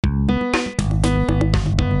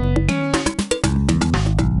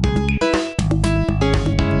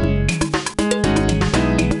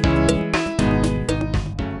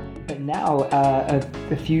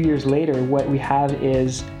a few years later, what we have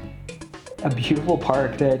is a beautiful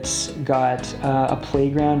park that's got a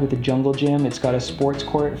playground with a jungle gym. It's got a sports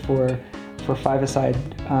court for five-a-side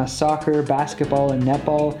soccer, basketball, and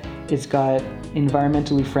netball. It's got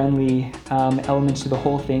environmentally friendly elements to the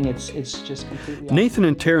whole thing. It's just completely awesome. Nathan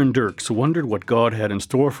and Taryn Dirks wondered what God had in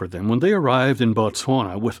store for them when they arrived in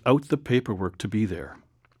Botswana without the paperwork to be there.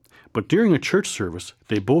 But during a church service,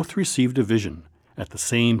 they both received a vision at the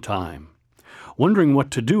same time. Wondering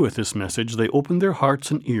what to do with this message, they opened their hearts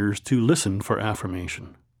and ears to listen for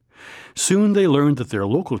affirmation. Soon they learned that their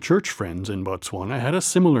local church friends in Botswana had a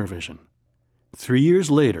similar vision. 3 years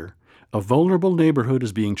later, a vulnerable neighbourhood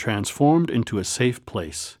is being transformed into a safe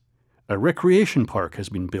place. A recreation park has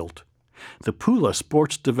been built. The PULA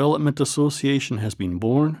Sports Development Association has been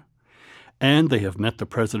born, and they have met the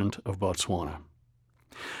President of Botswana.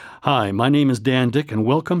 Hi, my name is Dan Dick, and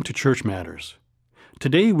welcome to Church Matters.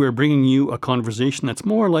 Today we're bringing you a conversation that's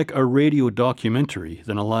more like a radio documentary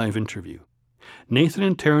than a live interview. Nathan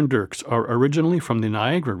and Taryn Dirks are originally from the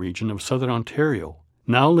Niagara region of southern Ontario,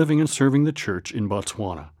 now living and serving the church in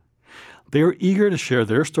Botswana. They are eager to share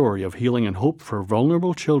their story of healing and hope for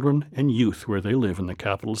vulnerable children and youth where they live in the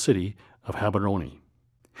capital city of Gaborone.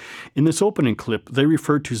 In this opening clip, they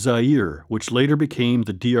referred to Zaire, which later became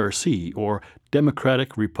the DRC, or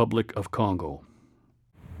Democratic Republic of Congo.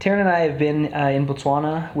 Taryn and I have been in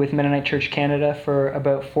Botswana with Mennonite Church Canada for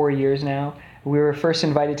about 4 years now. We were first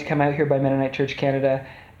invited to come out here by Mennonite Church Canada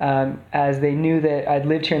as they knew that I'd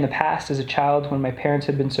lived here in the past as a child when my parents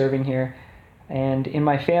had been serving here. And in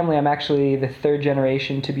my family, I'm actually the third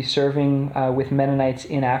generation to be serving with Mennonites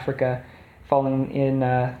in Africa, following in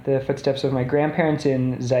the footsteps of my grandparents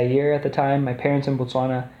in Zaire at the time, my parents in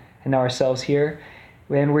Botswana, and now ourselves here.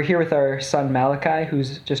 And we're here with our son Malachi,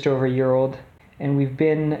 who's just over a year old. And we've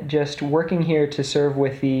been just working here to serve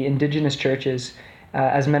with the indigenous churches,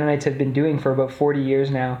 as Mennonites have been doing for about 40 years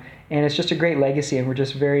now. And it's just a great legacy, and we're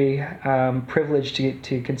just very privileged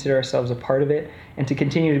to consider ourselves a part of it and to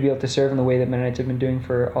continue to be able to serve in the way that Mennonites have been doing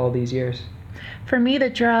for all these years. For me, the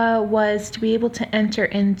draw was to be able to enter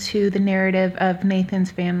into the narrative of Nathan's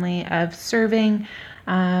family of serving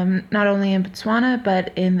not only in Botswana,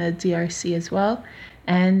 but in the DRC as well.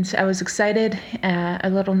 And I was excited, a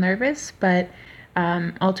little nervous, but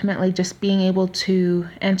ultimately just being able to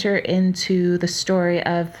enter into the story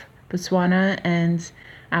of Botswana and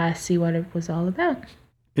see what it was all about.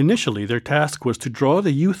 Initially, their task was to draw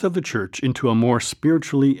the youth of the church into a more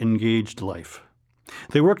spiritually engaged life.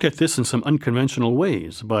 They worked at this in some unconventional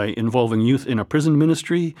ways, by involving youth in a prison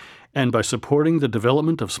ministry and by supporting the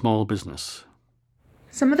development of small business.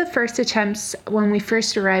 Some of the first attempts when we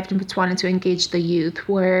first arrived in Botswana to engage the youth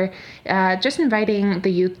were just inviting the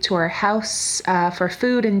youth to our house for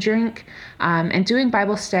food and drink, and doing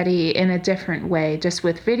Bible study in a different way, just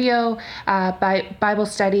with video Bible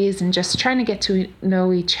studies and just trying to get to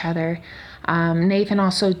know each other. Nathan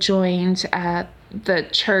also joined the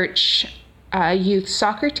church youth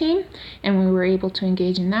soccer team, and we were able to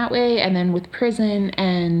engage in that way, and then with prison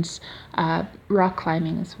and rock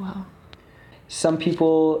climbing as well. Some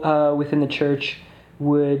people within the church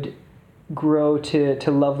would grow to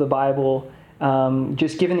love the Bible,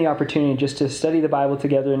 just given the opportunity just to study the Bible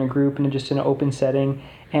together in a group and just in an open setting,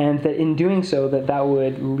 and that in doing so that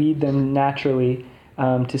would lead them naturally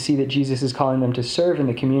to see that Jesus is calling them to serve in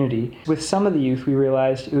the community. With some of the youth, we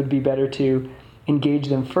realized it would be better to engage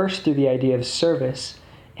them first through the idea of service,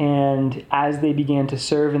 and as they began to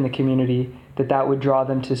serve in the community, that would draw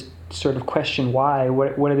them to sort of question why,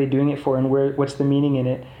 what are they doing it for, and what's the meaning in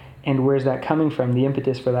it, and where's that coming from, the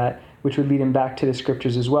impetus for that, which would lead them back to the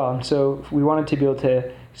scriptures as well. And so we wanted to be able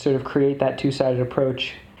to sort of create that two-sided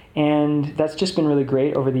approach, and that's just been really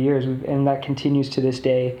great over the years, and that continues to this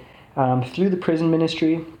day through the prison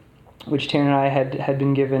ministry, which Taryn and I had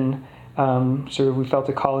been given, we felt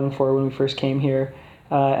a calling for when we first came here,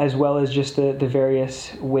 as well as just the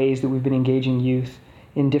various ways that we've been engaging youth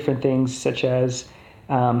in different things, such as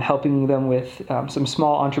helping them with some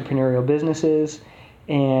small entrepreneurial businesses,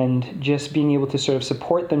 and just being able to sort of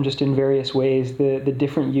support them just in various ways, the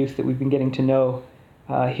different youth that we've been getting to know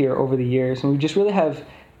here over the years. And we just really have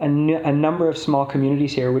a number of small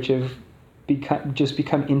communities here which have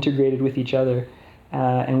become integrated with each other,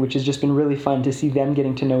 and which has just been really fun to see them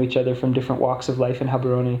getting to know each other from different walks of life in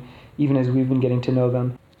Gaborone, even as we've been getting to know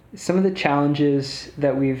them. Some of the challenges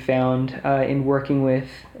that we've found in working with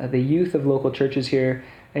the youth of local churches here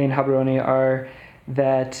in Gaborone are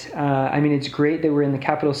that, it's great that we're in the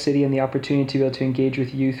capital city and the opportunity to be able to engage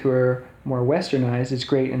with youth who are more westernized. It's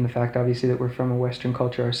great in the fact, obviously, that we're from a Western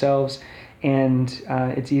culture ourselves, and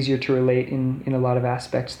it's easier to relate in a lot of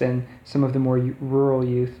aspects than some of the more rural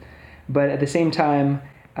youth. But at the same time,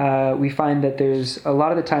 we find that a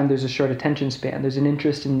lot of the time there's a short attention span. There's an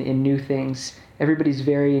interest in new things. Everybody's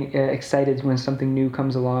very excited when something new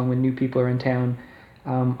comes along, when new people are in town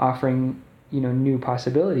offering new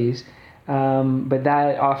possibilities. But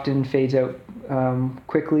that often fades out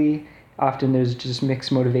quickly. Often there's just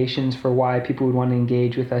mixed motivations for why people would want to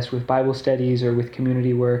engage with us with Bible studies or with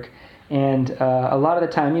community work. And a lot of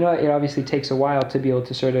the time, it obviously takes a while to be able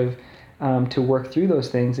to sort of to work through those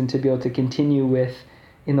things and to be able to continue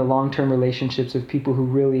in the long-term relationships of people who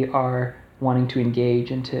really are wanting to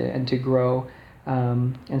engage and to grow.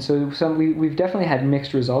 And so we've definitely had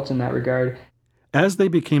mixed results in that regard. As they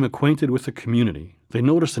became acquainted with the community, they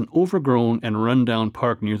noticed an overgrown and run-down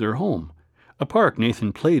park near their home, a park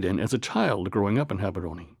Nathan played in as a child growing up in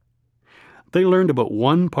Gaborone. They learned about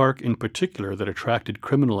one park in particular that attracted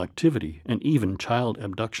criminal activity and even child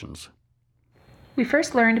abductions. We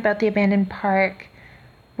first learned about the abandoned park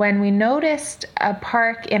when we noticed a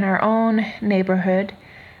park in our own neighborhood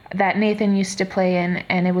that Nathan used to play in,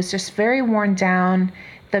 and it was just very worn down.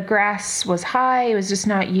 The grass was high, it was just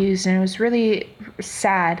not used, and it was really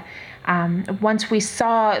sad. Once we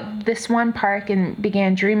saw this one park and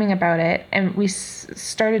began dreaming about it, and we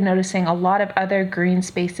started noticing a lot of other green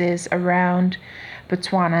spaces around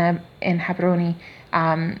Botswana and Gaborone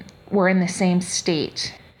were in the same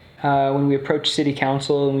state. When we approached City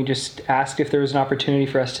Council and we just asked if there was an opportunity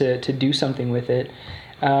for us to do something with it,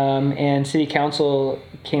 and City Council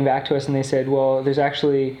came back to us and they said, well, there's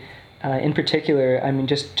actually, in particular,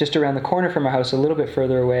 just around the corner from our house, a little bit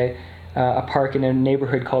further away, a park in a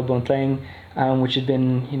neighborhood called Bontleng, which had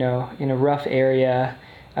been, in a rough area,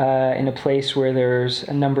 in a place where there's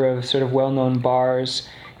a number of sort of well-known bars.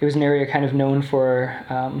 It was an area kind of known for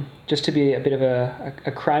just to be a bit of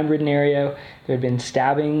a crime-ridden area. There had been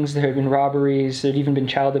stabbings, there had been robberies, there had even been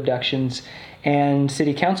child abductions. And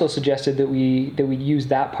City Council suggested that we use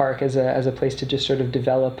that park as a place to just sort of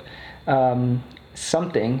develop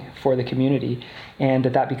something for the community, and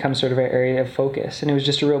that becomes sort of our area of focus. And it was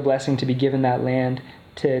just a real blessing to be given that land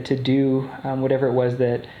to do whatever it was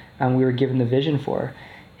that we were given the vision for.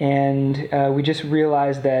 And we just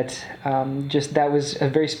realized that that was a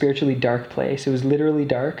very spiritually dark place. It was literally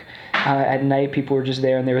dark. At night, people were just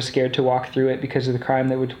there and they were scared to walk through it because of the crime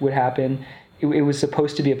that would happen. It was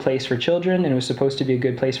supposed to be a place for children, and it was supposed to be a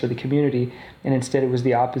good place for the community, and instead it was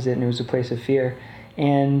the opposite, and it was a place of fear.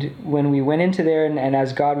 And when we went into there, and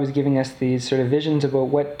as God was giving us these sort of visions about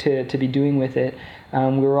what to be doing with it,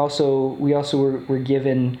 we also were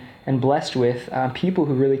given and blessed with people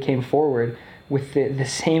who really came forward with the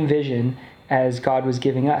same vision as God was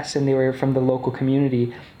giving us, and they were from the local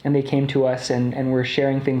community, and they came to us and were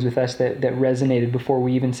sharing things with us that resonated before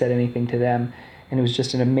we even said anything to them. And it was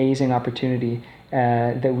just an amazing opportunity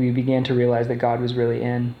that we began to realize that God was really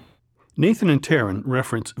in. Nathan and Taryn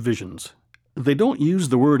reference visions. They don't use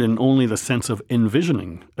the word in only the sense of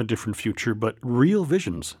envisioning a different future, but real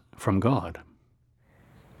visions from God.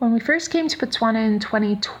 When we first came to Botswana in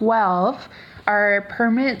 2012, our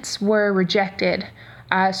permits were rejected.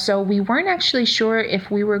 So we weren't actually sure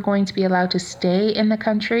if we were going to be allowed to stay in the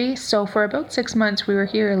country. So for about 6 months, we were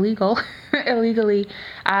here illegally,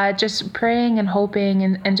 just praying and hoping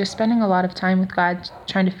and just spending a lot of time with God,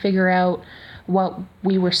 trying to figure out what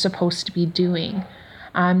we were supposed to be doing.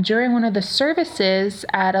 During one of the services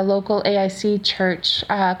at a local AIC church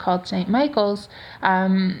called St. Michael's,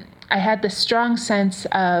 I had this strong sense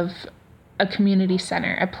of a community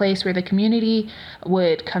center, a place where the community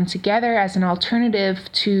would come together as an alternative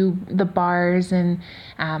to the bars and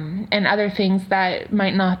other things that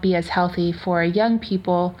might not be as healthy for young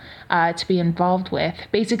people to be involved with.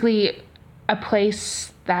 Basically, a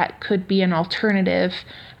place that could be an alternative,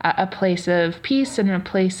 a place of peace and a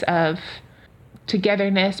place of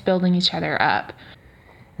togetherness, building each other up.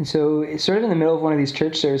 And so sort of in the middle of one of these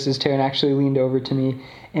church services, Taryn actually leaned over to me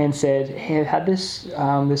and said, hey, I've had this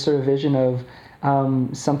sort of vision of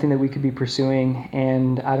something that we could be pursuing,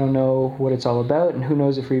 and I don't know what it's all about, and who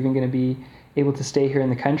knows if we're even going to be able to stay here in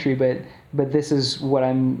the country, but this is what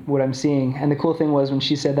I'm seeing. And the cool thing was when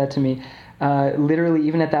she said that to me, literally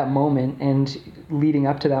even at that moment and leading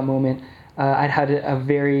up to that moment, I'd had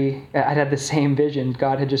the same vision.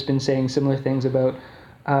 God had just been saying similar things about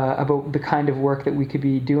the kind of work that we could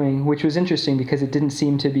be doing, which was interesting because it didn't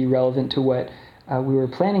seem to be relevant to what we were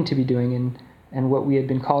planning to be doing and what we had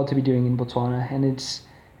been called to be doing in Botswana.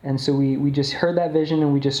 And so we just heard that vision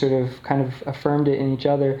and we just sort of kind of affirmed it in each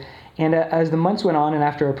other. And as the months went on and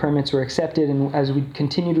after our permits were accepted and as we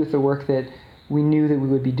continued with the work that we knew that we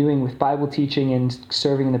would be doing with Bible teaching and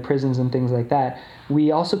serving in the prisons and things like that,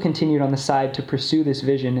 we also continued on the side to pursue this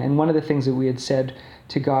vision. And one of the things that we had said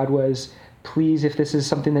to God was, please, if this is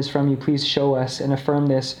something that's from you, please show us and affirm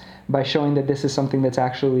this by showing that this is something that's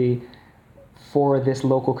actually for this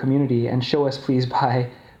local community, and show us, please, by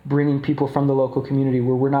bringing people from the local community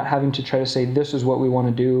where we're not having to try to say, this is what we want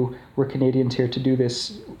to do, we're Canadians here to do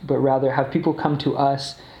this, but rather have people come to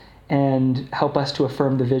us and help us to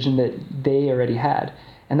affirm the vision that they already had.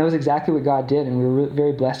 And that was exactly what God did, and we were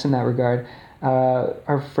very blessed in that regard.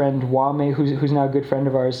 Our friend Wame, who's now a good friend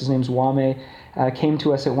of ours, his name's Wame, came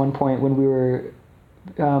to us at one point when we were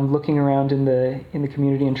looking around in the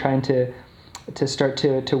community and trying to start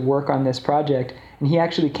to work on this project. And he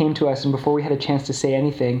actually came to us, and before we had a chance to say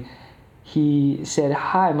anything, he said,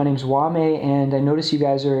 "Hi, my name's Wame, and I notice you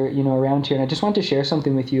guys are around here, and I just want to share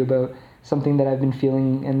something with you about something that I've been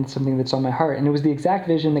feeling and something that's on my heart." And it was the exact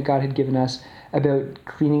vision that God had given us about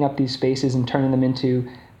cleaning up these spaces and turning them into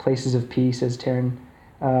places of peace, as Taryn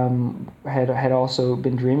had also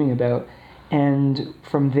been dreaming about. And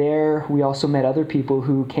from there, we also met other people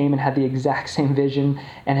who came and had the exact same vision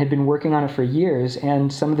and had been working on it for years.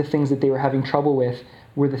 And some of the things that they were having trouble with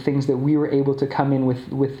were the things that we were able to come in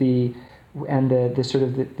with the sort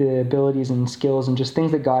of the abilities and skills and just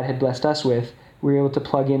things that God had blessed us with. We were able to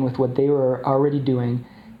plug in with what they were already doing,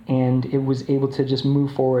 and it was able to just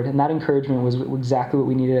move forward. And that encouragement was exactly what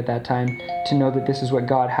we needed at that time, to know that this is what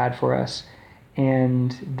God had for us.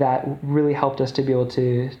 And that really helped us to be able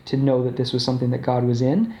to know that this was something that God was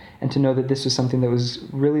in, and to know that this was something that was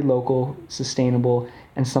really local, sustainable,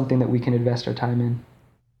 and something that we can invest our time in.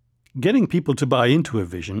 Getting people to buy into a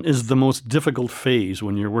vision is the most difficult phase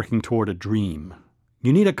when you're working toward a dream.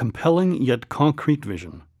 You need a compelling yet concrete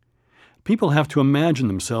vision. People have to imagine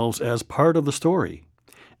themselves as part of the story.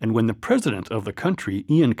 And when the president of the country,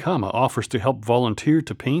 Ian Khama, offers to help volunteer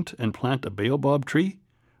to paint and plant a baobab tree,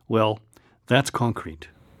 well, that's concrete.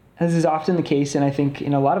 This is often the case, and I think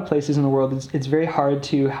in a lot of places in the world, it's very hard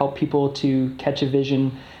to help people to catch a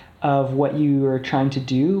vision of what you are trying to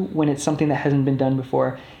do when it's something that hasn't been done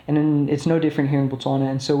before. And then it's no different here in Botswana.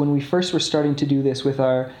 And so when we first were starting to do this with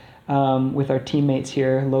our teammates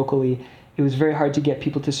here locally, it was very hard to get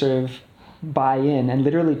people to sort of buy in, and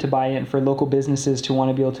literally to buy in, for local businesses to want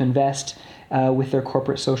to be able to invest with their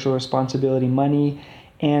corporate social responsibility money.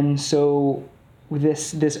 And so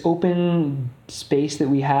this open space that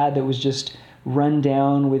we had that was just run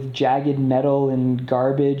down with jagged metal and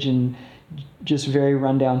garbage and just very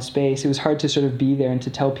rundown space, it was hard to sort of be there and to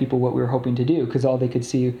tell people what we were hoping to do, because all they could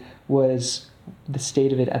see was the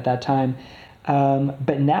state of it at that time.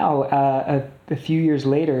 But now, a few years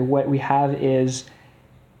later, what we have is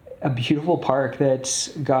a beautiful park that's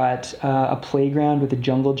got a playground with a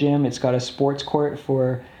jungle gym. It's got a sports court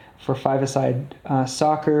for five-a-side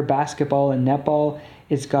soccer, basketball, and netball.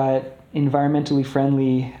 It's got environmentally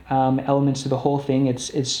friendly elements to the whole thing.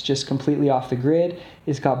 It's just completely off the grid.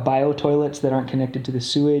 It's got bio toilets that aren't connected to the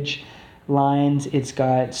sewage lines. It's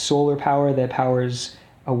got solar power that powers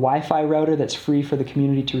a Wi-Fi router that's free for the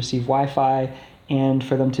community to receive Wi-Fi and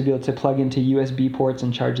for them to be able to plug into USB ports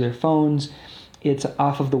and charge their phones. It's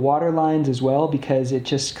off of the water lines as well, because it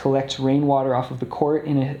just collects rainwater off of the court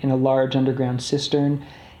in a large underground cistern,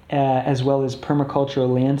 as well as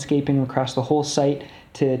permacultural landscaping across the whole site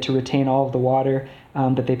to retain all of the water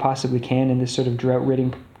that they possibly can in this sort of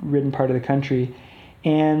drought-ridden part of the country.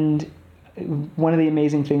 And one of the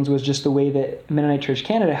amazing things was just the way that Mennonite Church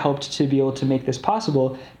Canada helped to be able to make this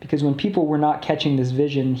possible, because when people were not catching this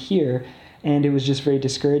vision here, and it was just very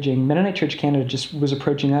discouraging, Mennonite Church Canada just was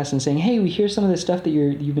approaching us and saying, "Hey, we hear some of the stuff that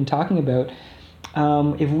you've been talking about.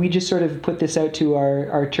 If we just sort of put this out to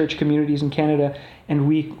our church communities in Canada and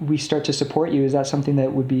we start to support you, is that something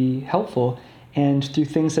that would be helpful?" And through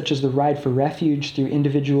things such as the Ride for Refuge, through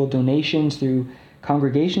individual donations, through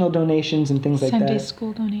congregational donations and things like that.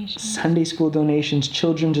 Sunday school donations,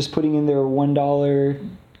 children just putting in their $1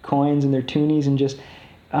 coins and their toonies, and just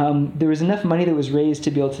there was enough money that was raised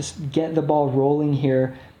to be able to get the ball rolling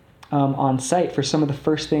here on site for some of the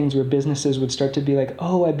first things where businesses would start to be like,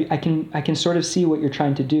 "Oh, I can sort of see what you're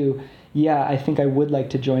trying to do. Yeah, I think I would like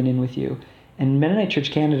to join in with you." And Mennonite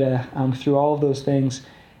Church Canada, through all of those things,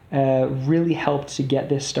 really helped to get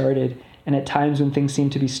this started. And at times when things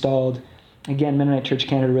seemed to be stalled, again, Mennonite Church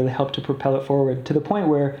Canada really helped to propel it forward, to the point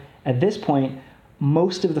where, at this point,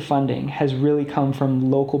 most of the funding has really come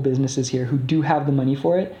from local businesses here who do have the money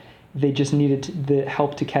for it. They just needed the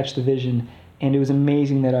help to catch the vision. And it was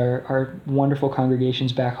amazing that our wonderful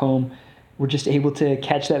congregations back home were just able to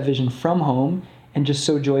catch that vision from home and just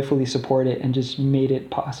so joyfully support it, and just made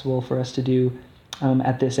it possible for us to do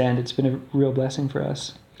at this end. It's been a real blessing for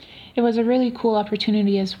us. It was a really cool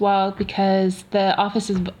opportunity as well, because the Office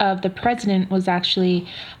of the President was actually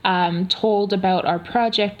told about our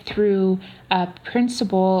project through a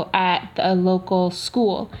principal at a local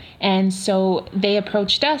school. And so they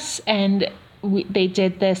approached us, and they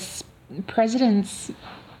did this President's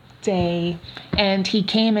Day, and he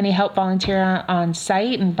came and he helped volunteer on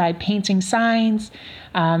site, and by painting signs,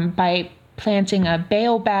 by planting a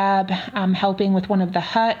baobab, helping with one of the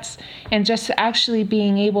huts, and just actually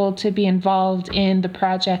being able to be involved in the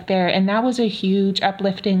project there. And that was a huge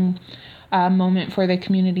uplifting moment for the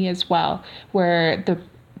community as well, where the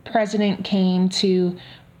president came to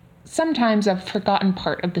sometimes a forgotten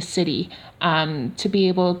part of the city, to be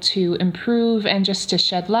able to improve and just to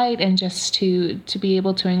shed light and just to be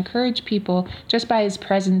able to encourage people just by his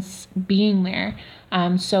presence being there.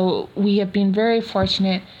 So we have been very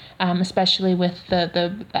fortunate, especially with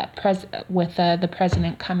the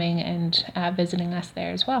president coming and visiting us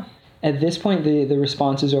there as well. At this point, the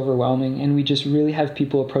response is overwhelming, and we just really have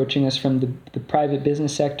people approaching us from the private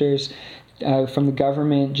business sectors, from the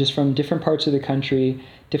government, just from different parts of the country,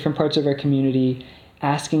 different parts of our community,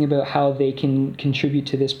 asking about how they can contribute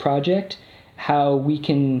to this project, how we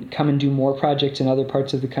can come and do more projects in other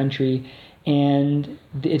parts of the country. And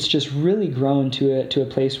it's just really grown to a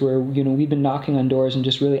place where, we've been knocking on doors and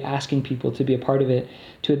just really asking people to be a part of it.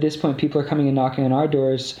 To at this point, people are coming and knocking on our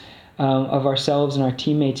doors, of ourselves and our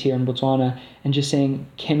teammates here in Botswana, and just saying,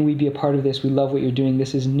 can we be a part of this? We love what you're doing.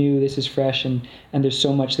 This is new, this is fresh, and there's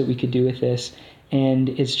so much that we could do with this. And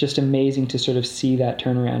it's just amazing to sort of see that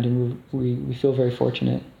turnaround, and we feel very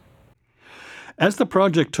fortunate. As the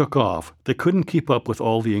project took off, they couldn't keep up with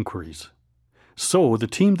all the inquiries. So the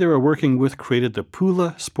team they were working with created the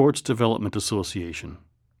PULA Sports Development Association.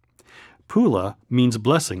 PULA means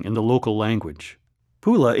blessing in the local language.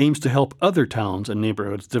 PULA aims to help other towns and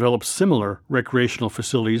neighborhoods develop similar recreational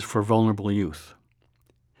facilities for vulnerable youth.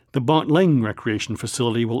 The Bontling Recreation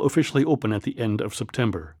Facility will officially open at the end of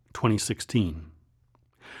September 2016.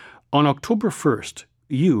 On October 1st,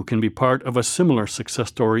 you can be part of a similar success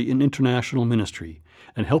story in international ministry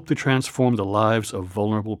and help to transform the lives of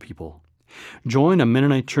vulnerable people. Join a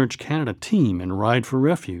Mennonite Church Canada team and ride for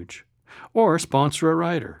refuge, or sponsor a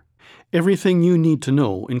rider. Everything you need to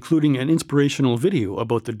know, including an inspirational video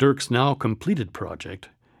about the Dirks Now Completed project,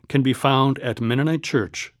 can be found at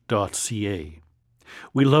mennonitechurch.ca.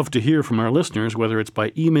 We love to hear from our listeners, whether it's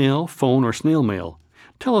by email, phone, or snail mail.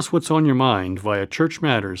 Tell us what's on your mind via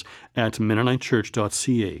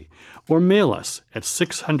churchmatters@mennonitechurch.ca, or mail us at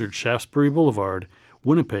 600 Shaftesbury Boulevard,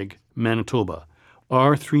 Winnipeg, Manitoba,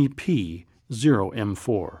 R3P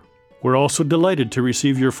 0M4. We're also delighted to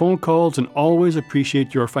receive your phone calls and always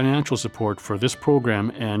appreciate your financial support for this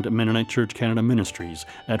program and Mennonite Church Canada Ministries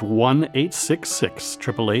at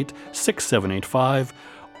 1-866-888-6785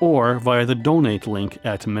 or via the donate link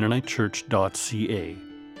at mennonitechurch.ca.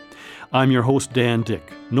 I'm your host, Dan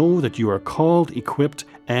Dick. Know that you are called, equipped,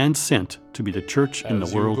 and sent to be the church in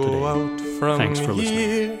the world today. Thanks for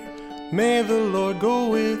listening. May the Lord go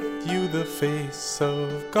with you, the face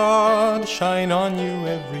of God shine on you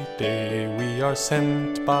every day. We are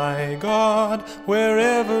sent by God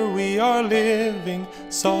wherever we are living,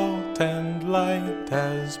 salt and light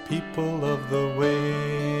as people of the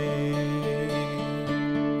way.